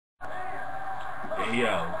Hey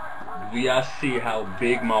yo, do y'all see how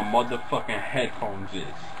big my motherfucking headphones is?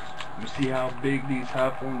 You see how big these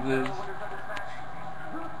headphones is?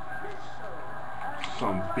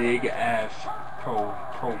 Some big ass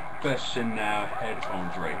professional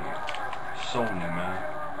headphones right here. Sony, man.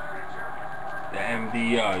 The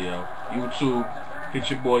MDR, yo. YouTube,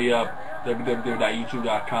 hit your boy up.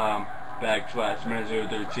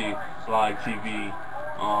 www.youtube.com/Menace013, BlogTv,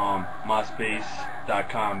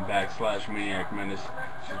 MySpace.com/ManiacMenace.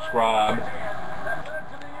 Subscribe,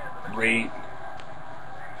 rate,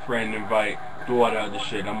 friend invite, do all that other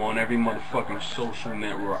shit. I'm on every motherfucking social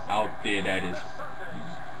network out there that is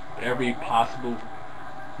every possible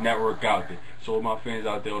network out there. So all my fans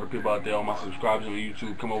out there, all the people out there, all my subscribers on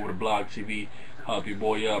YouTube, come over to BlogTv, help your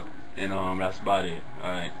boy up, and that's about it.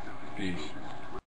 Alright, peace.